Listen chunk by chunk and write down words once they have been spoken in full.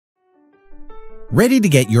Ready to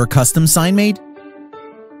get your custom sign made?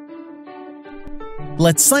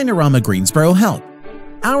 Let Signarama Greensboro help.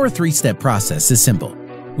 Our three-step process is simple.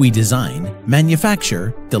 We design,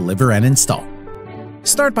 manufacture, deliver, and install.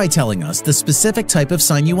 Start by telling us the specific type of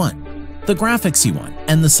sign you want, the graphics you want,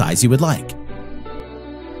 and the size you would like.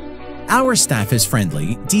 Our staff is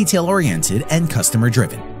friendly, detail-oriented, and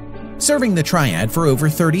customer-driven, serving the Triad for over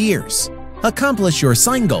 30 years. Accomplish your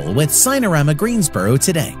sign goal with Signarama Greensboro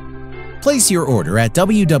today. Place your order at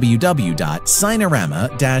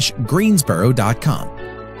www.signarama-greensboro.com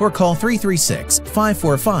or call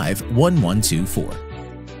 336-545-1124.